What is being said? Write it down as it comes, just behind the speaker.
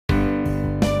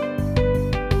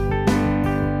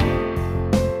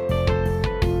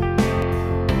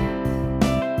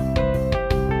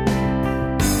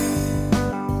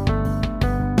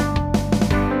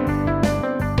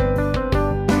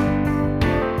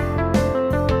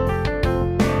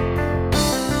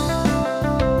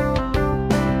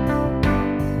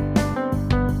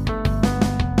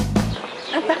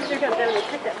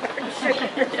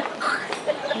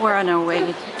on our way to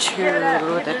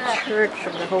the Church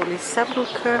of the Holy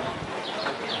Sepulchre.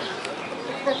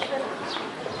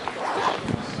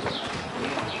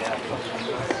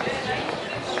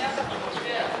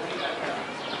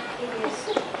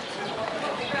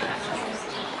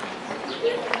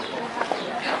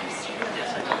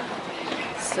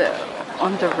 So,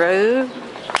 on the road,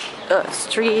 a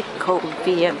street called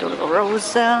Via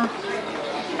Dolorosa.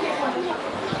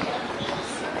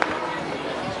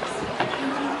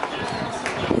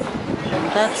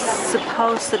 That's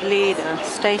supposedly the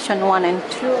station 1 and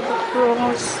 2 of the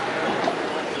cross,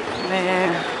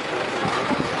 where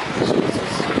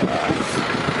Jesus was.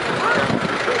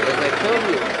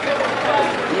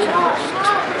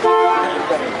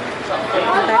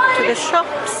 Back to the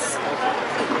shops.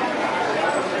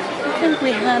 I think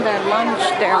we had our lunch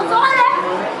there last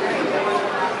time.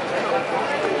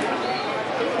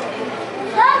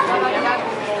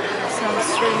 Some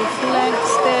Australian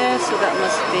flags there, so that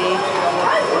must be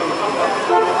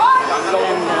the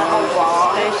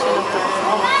station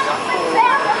of the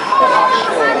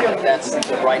That's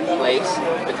the right place,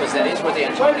 because that is where the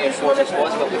Antonia Fortress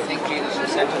was, but we think Jesus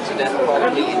was sentenced to death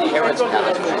probably in Herod's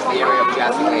palace, which is the area of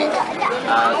Gabbatha.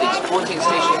 These 14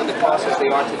 stations of the cross as they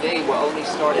are today were only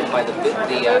started by the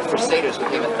Crusaders, who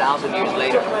came 1,000 years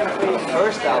later. The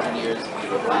first 1,000 years,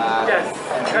 the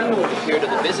period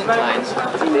of the Byzantines,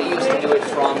 they used to do it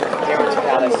from Herod's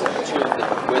palace to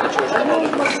where the Church of the Holy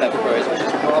Sepulchre is, which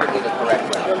is probably the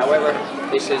correct route. However,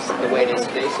 this is the way it is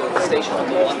today. So station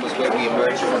number 1 was where we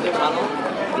emerged from the tunnel.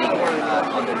 The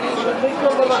Condemnation. Station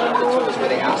number 2 is where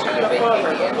they asked you to vacate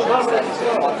the entrance. That is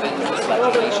the pavement, the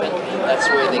Flagellation. That's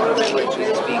where they commemorate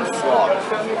Jesus being flogged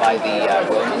by the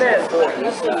Romans before he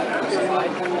was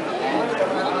crucified.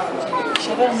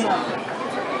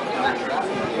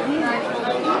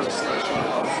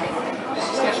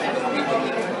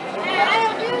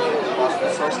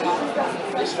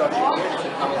 This structure here, if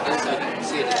you come on this side, you can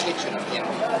see a depiction of him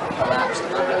collapsed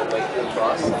under the weight of the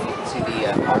cross. You can see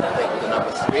the plate with the number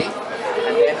 3.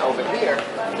 And then over here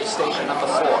is station number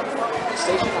 4. The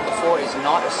station number 4 is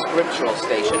not a scriptural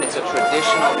station. It's a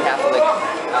traditional Catholic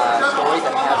story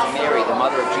that has Mary, the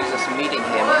mother of Jesus, meeting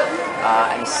him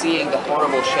and seeing the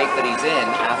horrible shape that he's in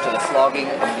after the flogging.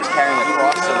 He's carrying a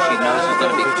cross, so she knows he's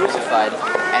going to be crucified,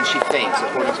 and she faints,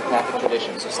 according to Catholic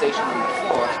tradition. So station number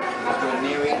 4 is where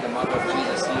Mary, the mother of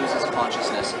Jesus, loses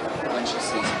consciousness when she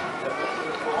sees him.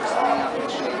 We're staying out in the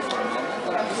shade for a moment,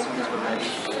 but as soon as we're ready,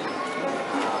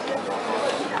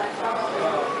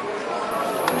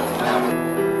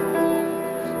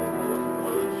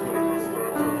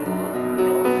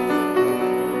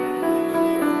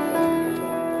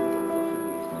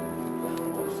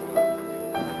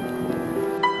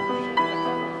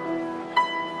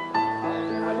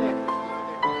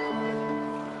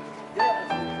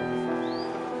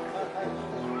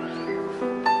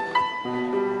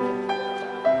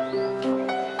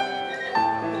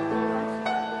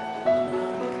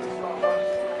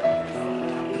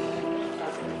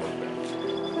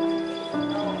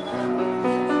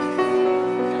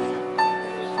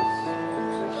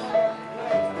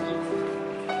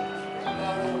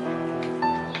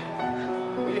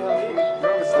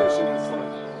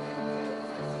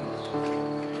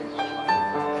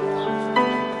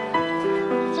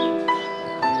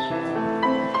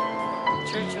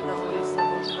 Church of the Holy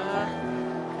Sepulchre.